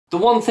The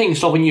one thing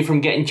stopping you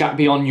from getting jacked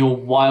beyond your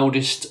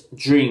wildest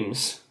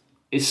dreams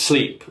is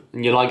sleep.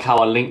 And you like how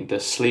I linked the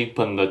sleep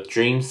and the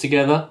dreams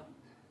together?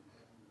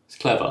 It's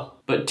clever.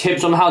 But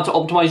tips on how to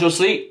optimize your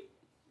sleep?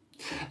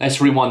 Let's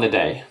rewind the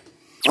day.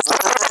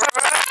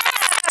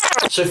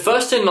 So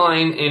first in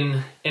line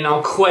in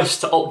our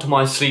quest to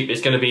optimize sleep is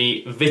going to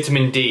be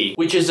vitamin D,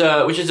 which is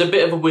a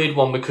bit of a weird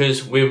one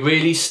because we're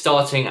really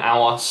starting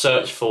our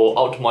search for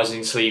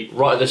optimizing sleep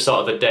right at the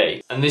start of the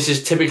day. And this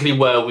is typically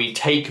where we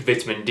take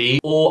vitamin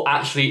D or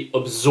actually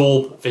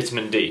absorb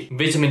vitamin D.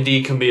 Vitamin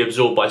D can be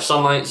absorbed by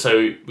sunlight,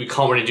 so we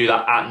can't really do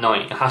that at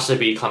night. It has to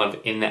be kind of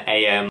in the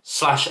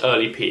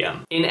AM/early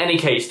PM. In any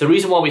case, the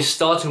reason why we're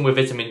starting with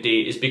vitamin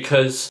D is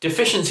because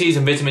deficiencies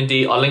in vitamin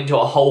D are linked to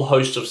a whole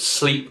host of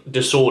sleep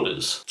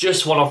disorders.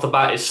 Just one off the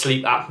bat is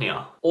sleep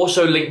apnea.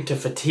 Also linked to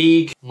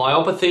fatigue,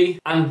 myopathy,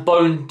 and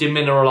bone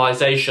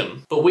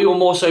demineralization. But we will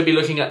more so be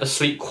looking at the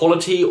sleep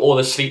quality or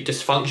the sleep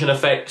dysfunction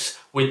effects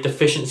with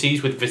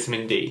deficiencies with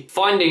vitamin D.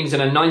 Findings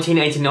in a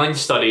 1989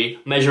 study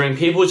measuring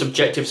people's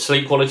objective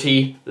sleep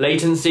quality,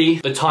 latency,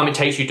 the time it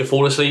takes you to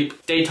fall asleep,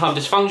 daytime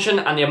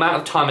dysfunction, and the amount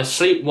of time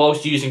asleep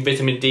whilst using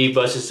vitamin D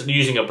versus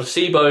using a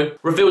placebo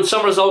revealed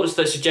some results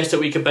that suggest that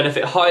we could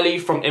benefit highly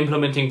from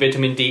implementing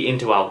vitamin D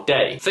into our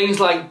day. Things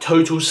like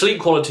total sleep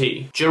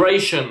quality,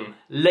 duration,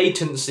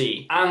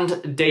 latency,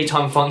 and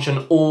daytime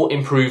function all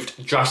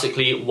improved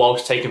drastically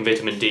whilst taking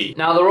vitamin D.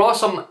 Now, there are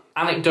some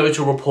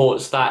anecdotal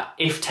reports that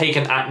if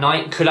taken at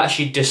night could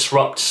actually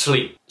disrupt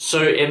sleep.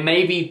 So it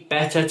may be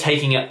better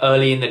taking it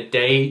early in the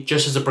day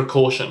just as a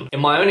precaution. In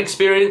my own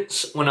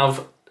experience, when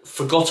I've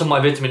forgotten my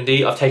vitamin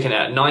D, I've taken it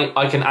at night,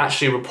 I can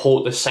actually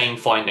report the same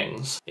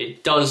findings.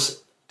 It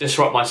does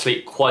disrupt my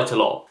sleep quite a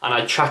lot, and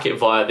I track it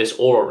via this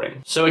Aura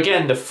ring. So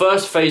again, the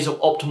first phase of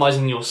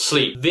optimizing your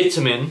sleep,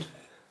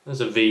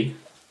 there's a V,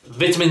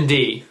 vitamin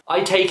D.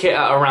 I take it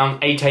at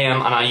around 8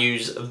 AM and I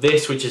use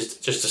this, which is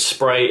just a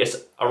spray. It's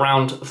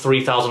around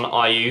 3000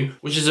 IU,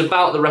 which is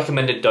about the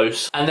recommended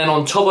dose. And then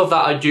on top of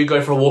that, I do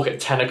go for a walk at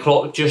 10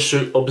 o'clock just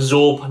to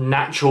absorb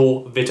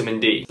natural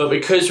vitamin D. But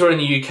because we're in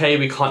the UK,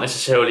 we can't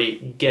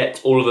necessarily get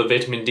all of the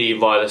vitamin D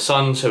via the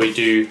sun, so we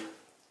do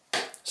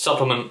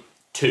supplement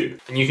 2,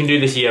 and you can do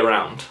this year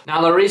round.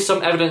 Now, there is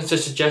some evidence to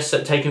suggest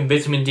that taking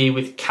vitamin D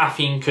with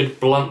caffeine could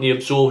blunt the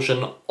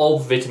absorption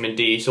of vitamin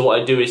D. So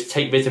what I do is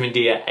take vitamin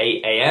D at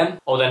 8 AM,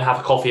 I'll then have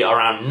a coffee at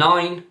around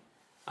 9,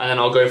 and then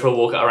I'll go for a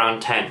walk at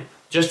around 10,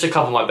 just to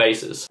cover my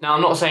bases. Now,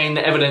 I'm not saying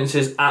the evidence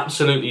is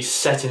absolutely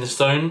set in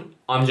stone,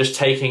 I'm just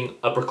taking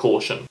a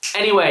precaution.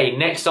 Anyway,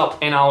 next up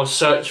in our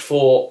search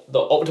for the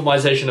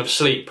optimization of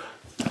sleep.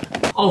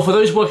 Oh, for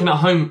those working at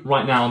home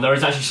right now, there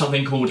is actually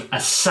something called a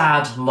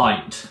SAD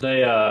light.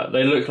 They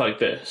look like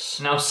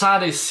this. Now,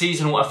 SAD is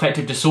seasonal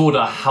affective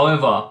disorder.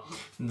 However,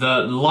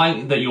 the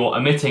light that you're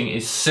emitting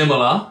is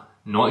similar,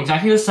 not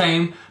exactly the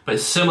same, but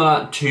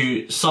similar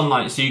to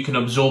sunlight, so you can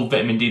absorb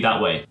vitamin D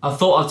that way. I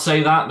thought I'd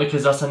say that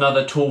because that's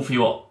another tool for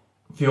your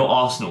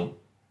arsenal.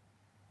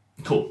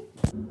 Cool.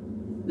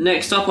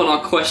 Next up on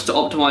our quest to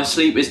optimize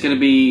sleep is going to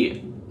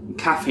be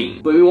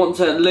caffeine, but we want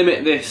to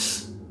limit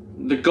this,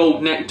 the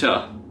gold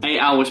nectar, 8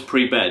 hours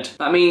pre-bed.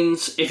 That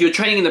means if you're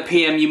training in the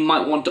PM, you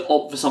might want to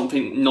opt for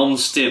something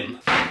non-stim.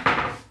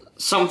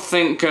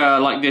 Something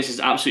like this is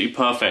absolutely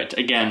perfect.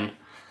 Again,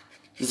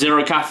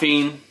 0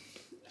 caffeine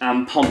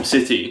and Pump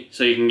City,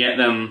 so you can get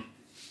them,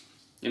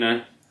 you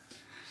know,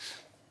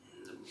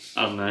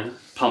 I don't know,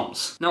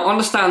 pumps. Now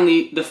understand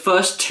the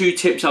first 2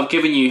 tips I've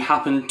given you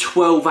happen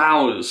 12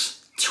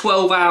 hours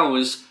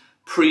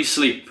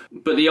pre-sleep.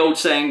 But the old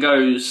saying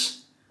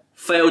goes,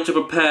 fail to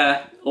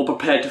prepare or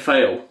prepare to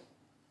fail.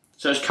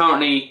 So it's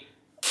currently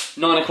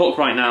 9 o'clock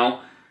right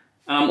now,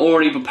 and I'm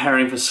already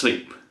preparing for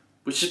sleep,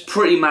 which is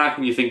pretty mad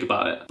when you think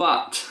about it.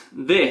 But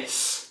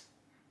this,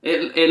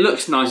 it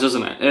looks nice,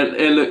 doesn't it?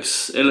 It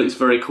looks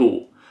very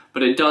cool,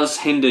 but it does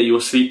hinder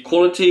your sleep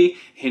quality,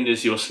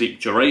 hinders your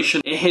sleep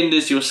duration, it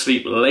hinders your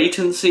sleep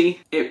latency.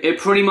 It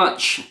pretty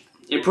much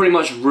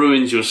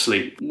ruins your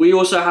sleep. We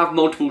also have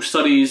multiple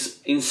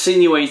studies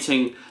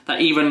insinuating that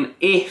even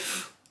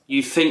if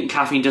you think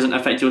caffeine doesn't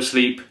affect your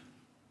sleep,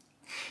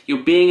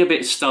 you're being a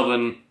bit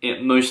stubborn,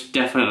 it most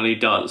definitely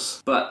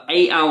does. But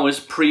 8 hours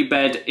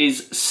pre-bed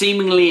is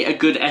seemingly a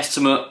good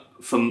estimate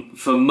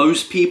for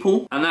most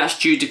people, and that's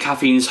due to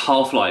caffeine's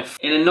half-life.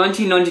 In a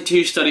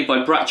 1992 study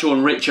by Bradshaw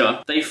and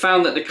Richer, they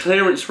found that the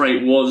clearance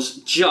rate was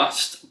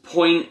just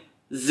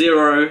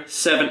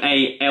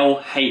 0.078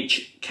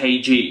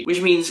 LHkg, which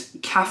means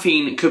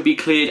caffeine could be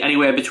cleared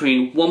anywhere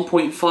between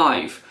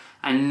 1.5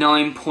 and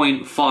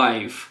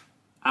 9.5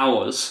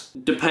 hours,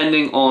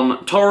 depending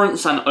on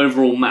tolerance and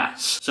overall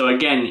mass. So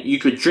again, you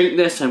could drink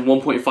this and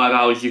 1.5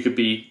 hours you could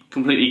be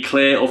completely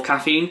clear of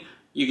caffeine.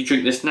 You could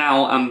drink this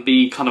now and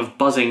be kind of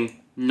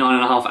buzzing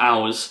 9.5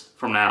 hours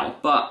from now.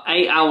 But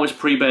 8 hours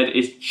pre-bed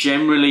is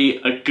generally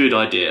a good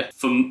idea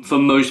for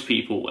most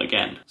people,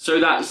 again. So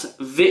that's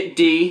Vit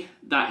D,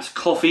 that's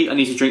coffee. I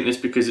need to drink this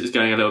because it's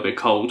going a little bit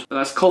cold. But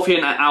that's coffee,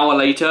 and an hour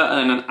later,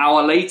 and then an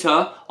hour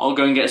later, I'll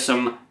go and get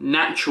some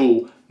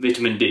natural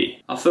vitamin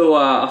D. I feel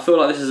like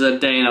this is a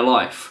day in a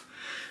life.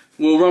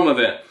 We'll run with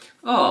it.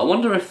 Oh, I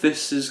wonder if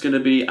this is going to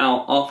be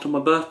out after my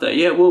birthday.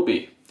 Yeah, it will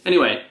be.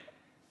 Anyway,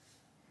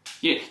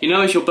 you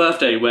know it's your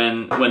birthday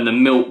when the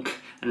milk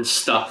and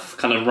stuff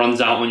kind of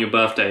runs out on your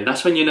birthday.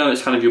 That's when you know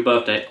it's kind of your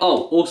birthday.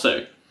 Oh,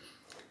 also,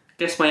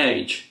 guess my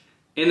age.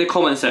 In the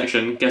comment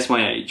section, guess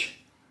my age.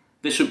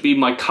 This would be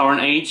my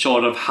current age, so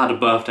I'd have had a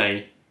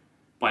birthday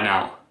by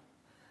now.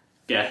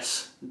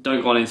 Guess.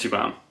 Don't go on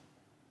Instagram.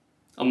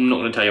 I'm not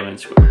going to tell you on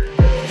Instagram.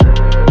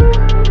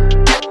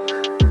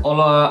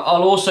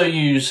 I'll also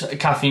use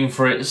caffeine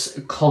for its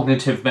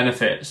cognitive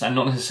benefits and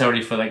not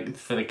necessarily for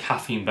the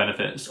caffeine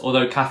benefits.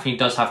 Although caffeine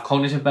does have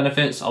cognitive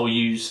benefits, I'll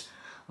use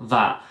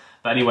that.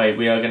 But anyway,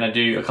 we are going to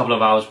do a couple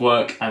of hours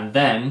work and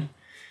then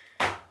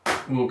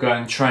we'll go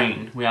and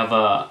train. We have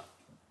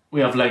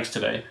legs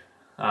today,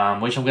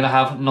 which I'm going to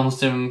have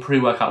non-stim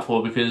pre-workout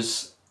for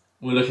because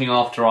we're looking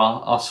after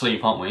our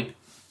sleep, aren't we?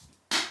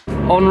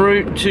 En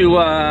route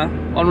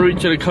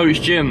to the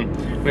coach gym.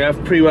 We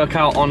have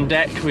pre-workout on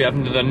deck. We have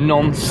the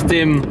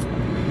non-stim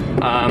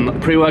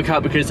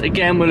pre-workout because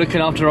again we're looking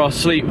after our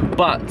sleep.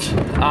 But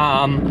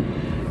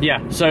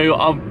yeah, so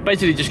I'm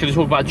basically just going to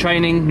talk about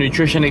training,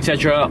 nutrition,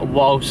 etc.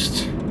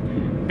 whilst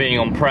being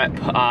on prep.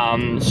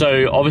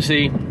 So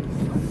obviously,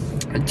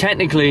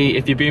 technically,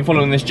 if you've been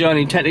following this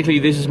journey, technically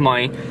this is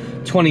my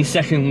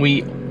 22nd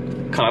week,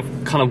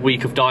 kind of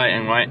week of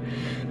dieting, right?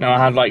 Now I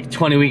had like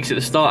 20 weeks at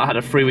the start. I had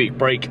a 3-week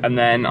break, and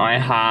then I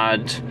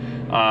had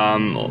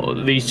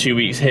these 2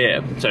 weeks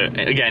here. So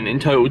again, in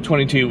total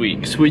 22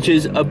 weeks, which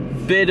is a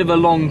bit of a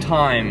long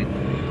time.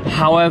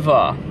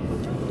 However,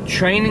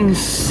 training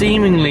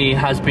seemingly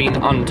has been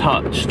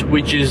untouched,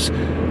 which is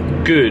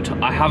good.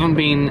 I haven't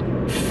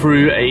been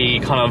through a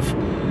kind of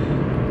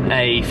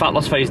a fat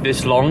loss phase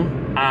this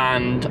long,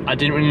 and I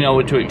didn't really know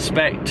what to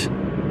expect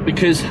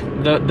because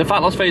the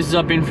fat loss phases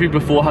I've been through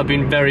before have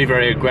been very,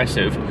 very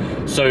aggressive.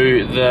 So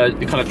the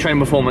kind of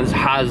training performance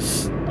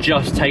has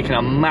just taken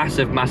a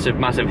massive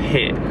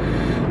hit.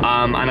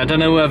 And I don't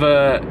know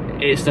whether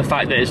it's the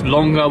fact that it's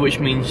longer, which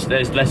means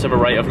there's less of a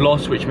rate of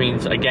loss, which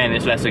means again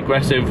it's less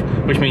aggressive,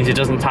 which means it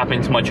doesn't tap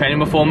into my training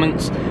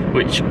performance,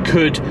 which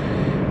could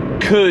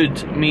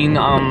mean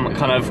I'm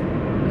kind of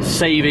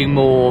saving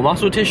more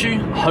muscle tissue,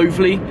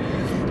 hopefully.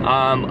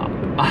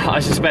 I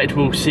suspect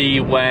we'll see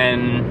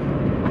when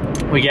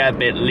we get a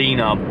bit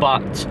leaner,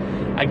 but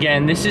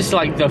again, this is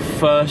like the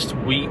first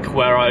week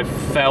where I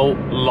felt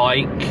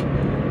like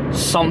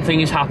something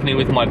is happening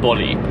with my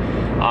body,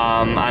 and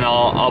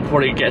I'll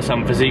probably get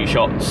some physique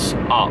shots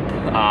up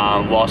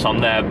whilst I'm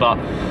there. But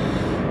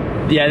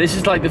yeah, this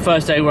is like the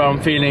first day where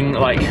I'm feeling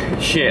like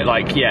shit,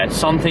 like yeah,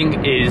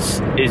 something is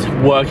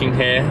working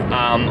here.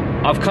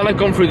 I've kind of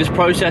gone through this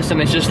process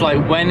and it's just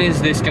like, when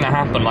is this gonna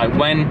happen? Like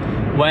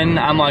when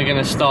am I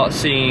gonna start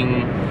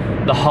seeing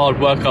the hard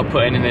work I've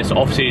put in this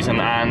off season?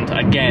 And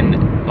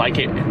again, like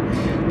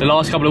the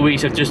last couple of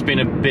weeks have just been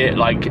a bit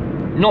like,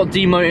 not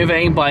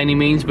demotivating by any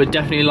means, but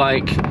definitely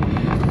like,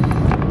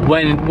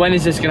 when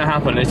is this gonna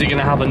happen? Is it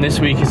gonna happen this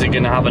week? Is it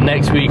gonna happen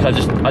next week? I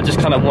just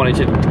kind of wanted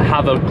to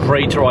have a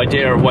greater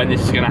idea of when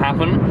this is gonna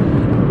happen,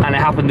 and it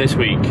happened this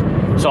week.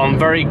 So I'm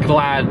very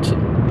glad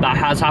that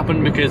has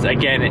happened, because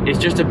again, it's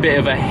just a bit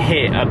of a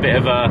hit, a bit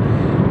of a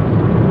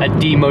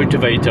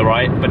demotivator,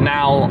 right? But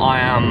now I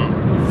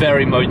am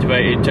very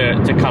motivated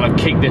to kind of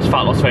kick this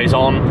fat loss phase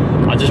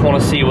on. I just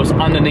want to see what's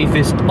underneath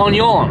this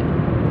onion.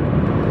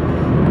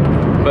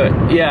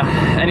 But yeah,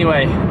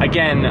 anyway,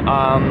 again,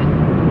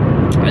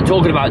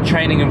 talking about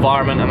training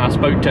environment, and I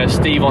spoke to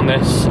Steve on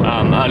this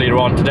earlier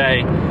on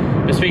today.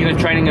 But speaking of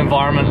training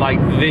environment, like,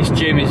 this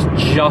gym is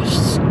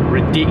just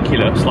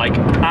ridiculous, like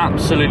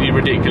absolutely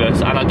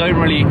ridiculous. And I don't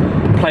really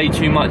play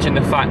too much in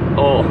the fact,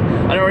 or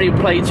I don't really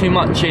play too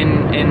much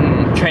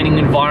in training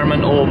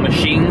environment or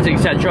machines,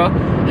 etc.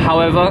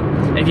 However,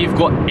 if you've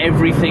got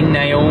everything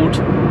nailed,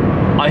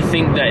 I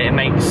think that it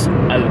makes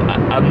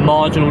a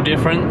marginal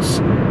difference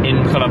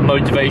in kind of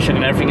motivation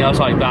and everything else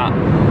like that.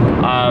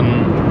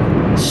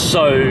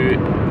 So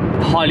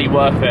highly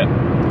worth it.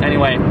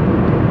 Anyway,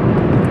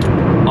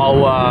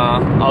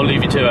 I'll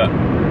leave you to it.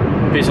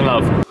 Peace and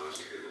love.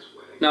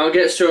 Now it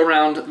gets to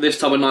around this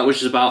time of night,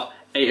 which is about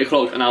 8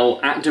 o'clock, and I'll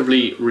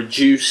actively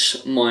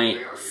reduce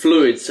my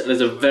fluids.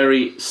 There's a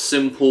very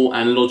simple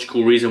and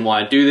logical reason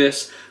why I do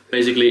this.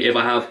 Basically, if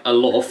I have a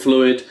lot of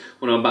fluid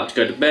when I'm about to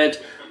go to bed,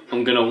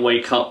 I'm gonna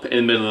wake up in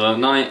the middle of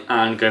the night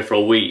and go for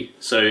a wee.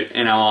 So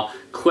in our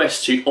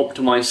quest to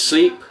optimize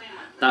sleep,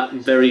 that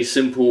very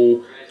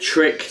simple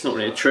trick, it's not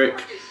really a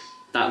trick,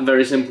 that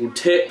very simple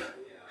tip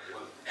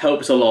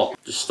helps a lot.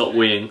 Just stop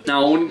weeing.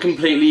 Now, I wouldn't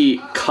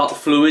completely cut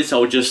fluids, I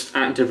would just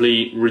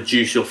actively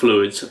reduce your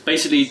fluids.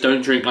 Basically,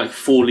 don't drink like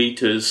 4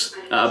 litres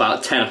at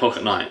about 10 o'clock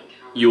at night.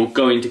 You're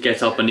going to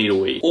get up and need a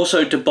wee.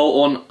 Also, to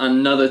bolt on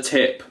another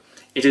tip,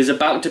 it is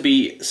about to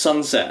be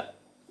sunset,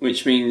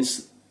 which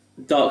means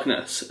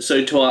darkness.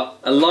 So to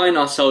align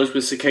ourselves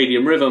with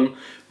circadian rhythm,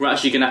 we're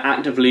actually going to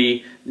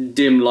actively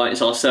dim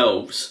lights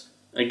ourselves.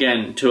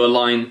 Again, to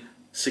align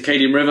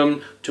circadian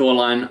rhythm, to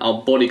align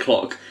our body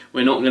clock.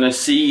 We're not going to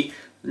see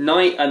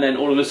night and then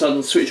all of a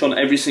sudden switch on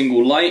every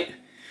single light.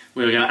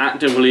 We are going to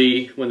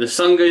actively, when the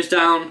sun goes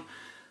down,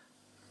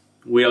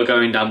 we are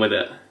going down with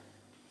it.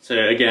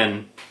 So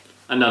again,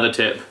 another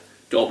tip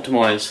to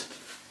optimize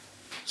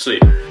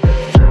sleep.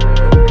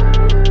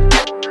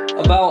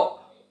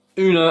 About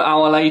 1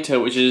 hour later,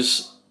 which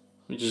is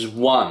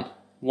 1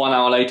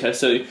 hour later,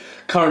 so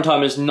current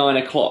time is 9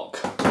 o'clock.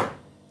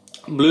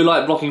 Blue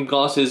light blocking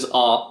glasses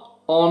are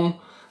on.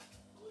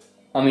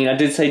 I mean, I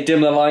did say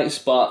dim the lights,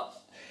 but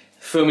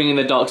filming in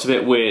the dark's a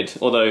bit weird,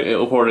 although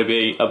it'll probably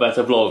be a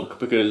better vlog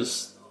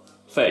because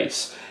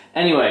face.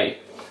 Anyway,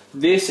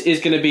 this is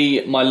going to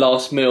be my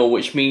last meal,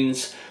 which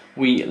means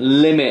we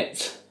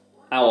limit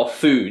our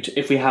food.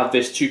 If we have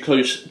this too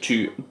close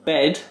to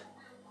bed,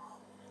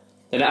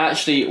 then it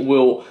actually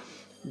will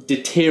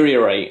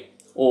deteriorate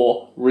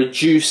or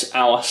reduce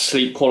our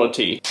sleep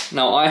quality.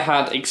 Now, I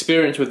had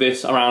experience with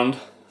this around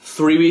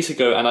 3 weeks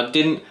ago, and I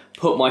didn't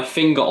put my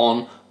finger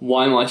on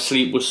why my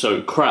sleep was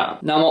so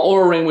crap. Now, my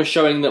Oura Ring was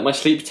showing that my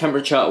sleep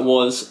temperature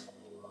was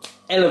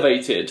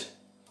elevated.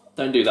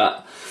 Don't do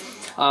that.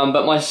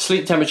 But my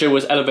sleep temperature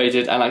was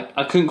elevated, and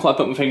I couldn't quite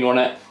put my finger on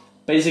it.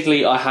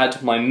 Basically, I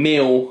had my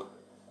meal,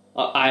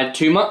 I had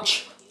too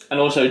much, and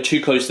also too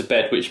close to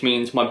bed, which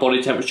means my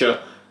body temperature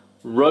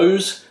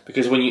rose,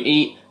 because when you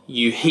eat,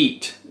 you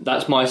heat.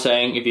 That's my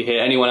saying. If you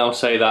hear anyone else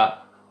say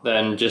that,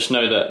 then just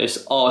know that it's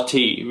RT,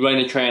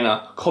 Rainer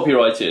Trainer,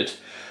 copyrighted.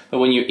 But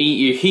when you eat,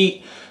 you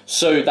heat.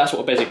 So that's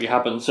what basically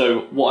happens.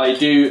 So what I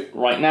do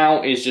right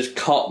now is just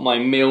cut my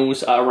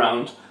meals at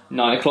around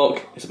 9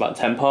 o'clock. It's about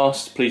 10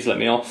 past, please let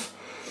me off.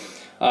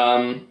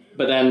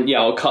 But then, yeah,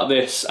 I'll cut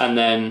this and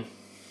then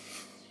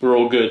we're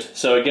all good.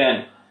 So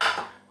again,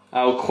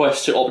 our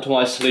quest to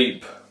optimize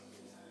sleep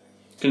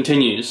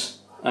continues.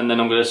 And then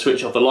I'm going to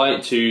switch off the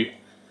light to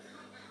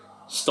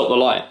stop the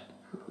light.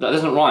 That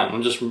doesn't rhyme,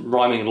 I'm just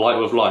rhyming light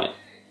with light.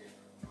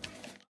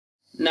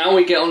 Now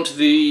we get onto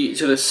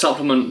the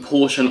supplement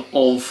portion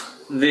of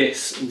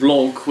this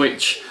vlog,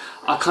 which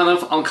I'm kind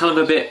of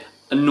a bit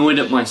annoyed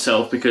at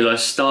myself because I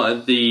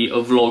started the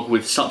vlog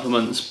with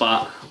supplements,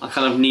 but I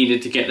kind of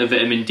needed to get the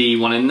vitamin D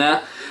one in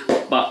there.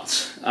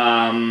 But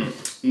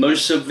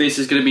most of this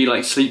is going to be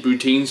like sleep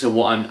routine, so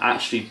what I'm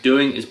actually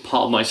doing is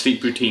part of my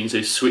sleep routine,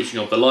 so switching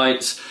off the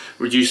lights,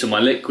 reducing my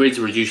liquids,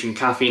 reducing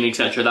caffeine,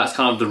 etc. That's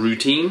kind of the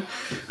routine,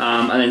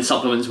 and then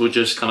supplements will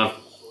just kind of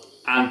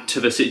add to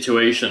the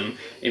situation,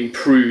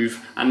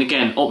 improve, and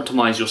again,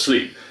 optimize your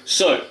sleep.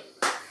 So,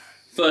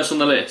 first on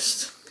the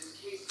list,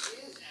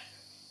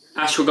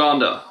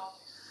 ashwagandha.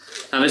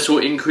 Now this will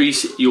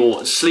increase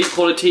your sleep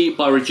quality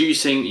by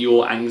reducing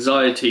your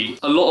anxiety.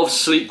 A lot of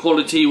sleep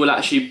quality will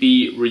actually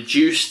be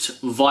reduced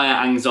via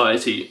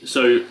anxiety.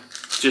 So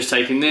just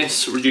taking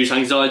this, reduce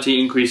anxiety,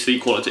 increase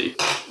sleep quality.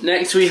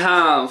 Next we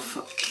have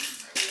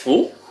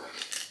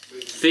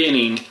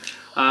theanine,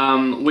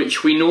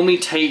 which we normally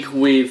take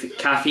with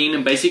caffeine.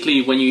 And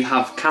basically when you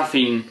have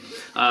caffeine,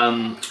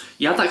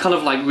 you have that kind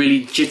of like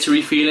really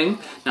jittery feeling.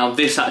 Now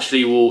this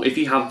actually will, if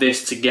you have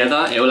this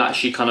together, it will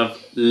actually kind of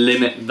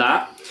limit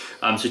that.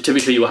 So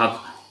typically you will have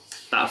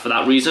that for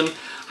that reason.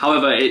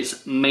 However,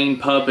 its main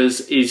purpose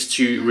is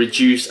to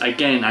reduce,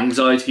 again,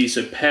 anxiety.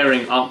 So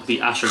pairing up the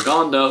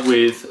ashwagandha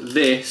with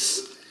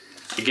this,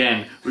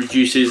 again,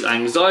 reduces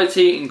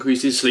anxiety,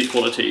 increases sleep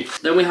quality.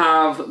 Then we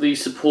have the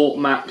Support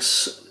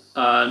Max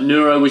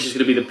Neuro, which is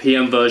going to be the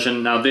PM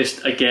version. Now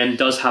this, again,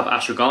 does have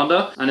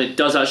ashwagandha, and it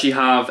does actually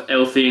have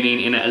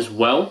L-theanine in it as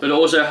well. But it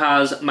also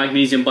has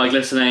magnesium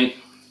biglycinate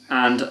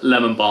and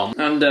lemon balm.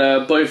 And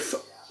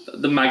both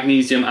the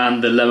magnesium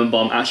and the lemon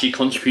balm actually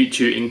contribute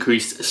to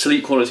increased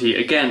sleep quality,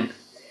 again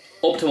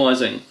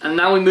optimizing. And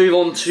now we move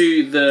on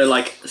to the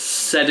like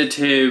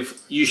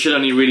sedative. You should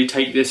only really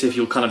take this if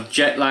you're kind of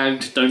jet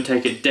lagged. Don't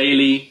take it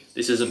daily.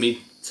 This isn't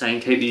me saying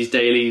take these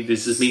daily,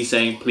 this is me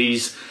saying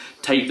please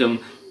take them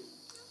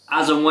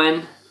as and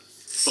when.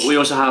 But we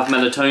also have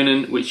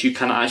melatonin, which you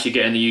cannot actually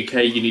get in the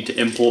UK. You need to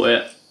import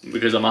it.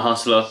 Because I'm a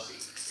hustler,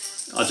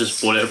 I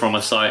just bought it from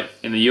a site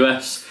in the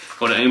US,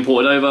 got it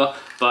imported over.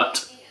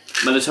 But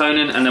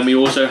melatonin, and then we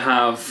also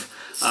have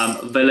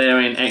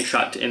valerian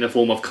extract in the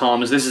form of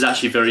calmers. This is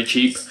actually very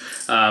cheap.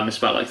 It's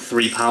about like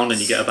 £3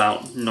 and you get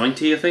about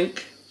 90, I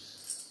think.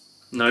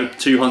 No,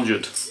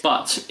 200.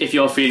 But if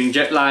you're feeling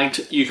jet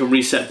lagged, you can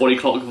reset body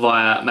clock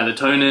via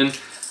melatonin,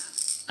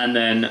 and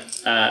then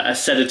a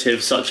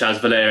sedative such as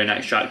valerian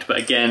extract. But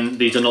again,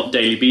 these are not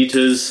daily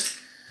beaters.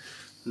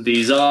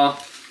 These are,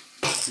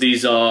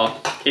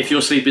 if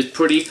your sleep is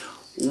pretty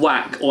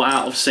whack or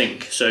out of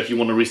sync. So if you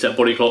want to reset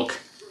body clock,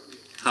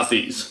 have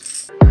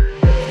these.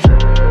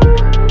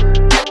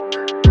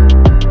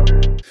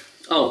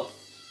 Oh,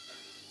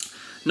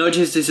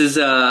 notice this is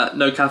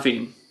no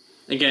caffeine.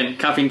 Again,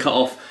 caffeine cut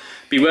off.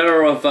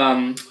 Beware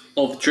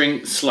of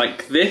drinks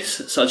like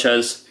this, such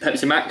as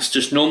Pepsi Max,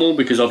 just normal,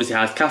 because obviously it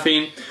has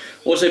caffeine.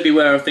 Also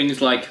beware of things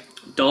like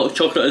dark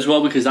chocolate as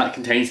well, because that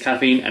contains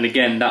caffeine, and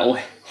again, that will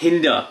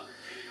hinder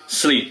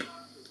sleep.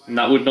 And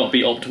that would not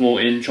be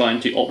optimal in trying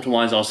to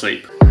optimize our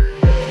sleep.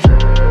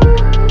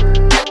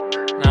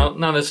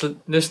 Now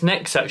this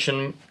next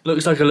section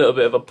looks like a little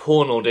bit of a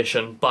porn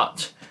audition,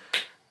 but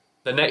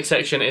The next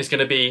section is going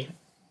to be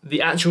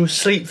the actual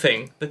sleep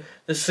thing,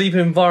 the sleep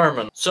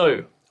environment.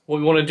 So what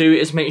we want to do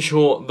is make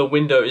sure the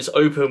window is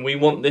open. We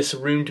want this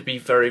room to be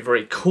very,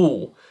 very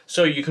cool.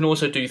 So you can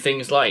also do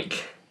things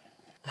like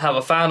have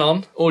a fan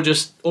on, or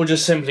just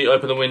simply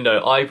open the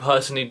window. I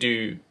personally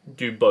do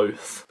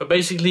both. But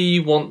basically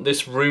you want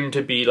this room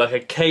to be like a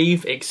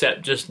cave,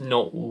 except just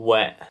not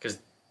wet, because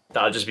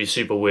that would just be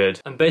super weird.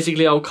 And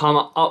basically I'll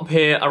come up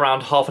here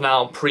around half an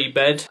hour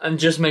pre-bed and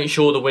just make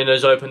sure the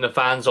window's open, the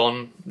fan's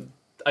on.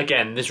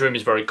 Again, this room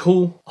is very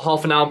cool.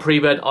 Half an hour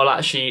pre-bed, I'll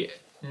actually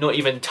not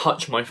even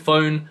touch my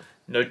phone.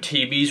 No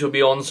TVs will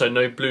be on, so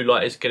no blue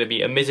light is going to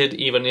be emitted.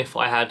 Even if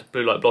I had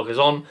blue light blockers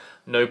on,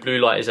 no blue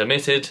light is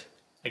emitted.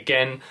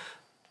 Again,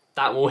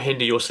 that will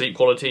hinder your sleep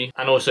quality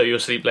and also your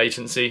sleep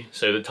latency,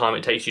 so the time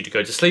it takes you to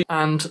go to sleep.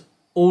 And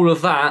all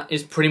of that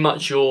is pretty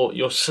much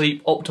your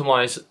sleep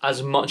optimized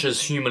as much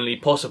as humanly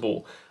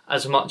possible,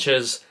 as much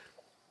as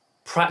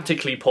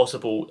practically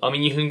possible. I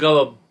mean, you can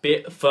go a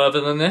bit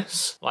further than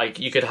this. Like,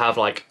 you could have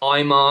like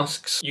eye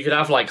masks, you could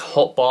have like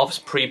hot baths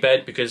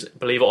pre-bed, because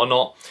believe it or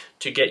not,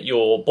 to get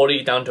your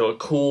body down to a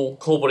cool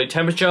body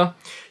temperature,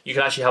 you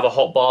could actually have a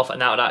hot bath,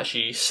 and that would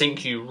actually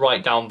sink you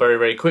right down very,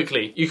 very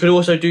quickly. You could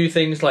also do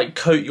things like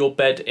coat your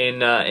bed in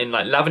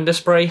like lavender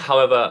spray.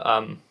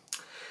 However,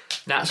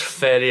 Nat's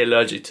fairly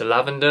allergic to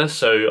lavender,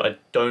 so I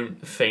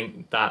don't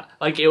think that,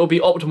 like, it will be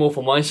optimal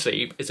for my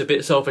sleep. It's a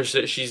bit selfish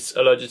that she's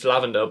allergic to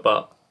lavender,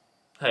 but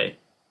hey,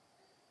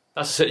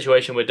 that's a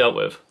situation we're dealt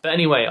with. But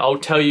anyway, I'll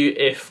tell you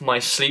if my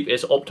sleep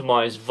is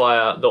optimized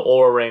via the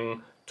Aura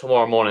Ring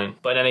tomorrow morning.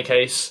 But in any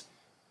case,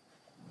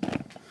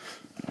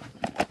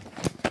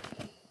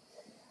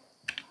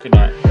 good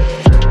night.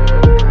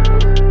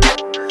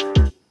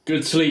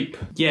 Good sleep.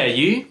 Yeah,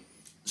 you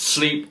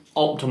sleep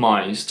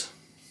optimized.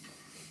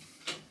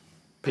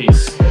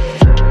 Peace.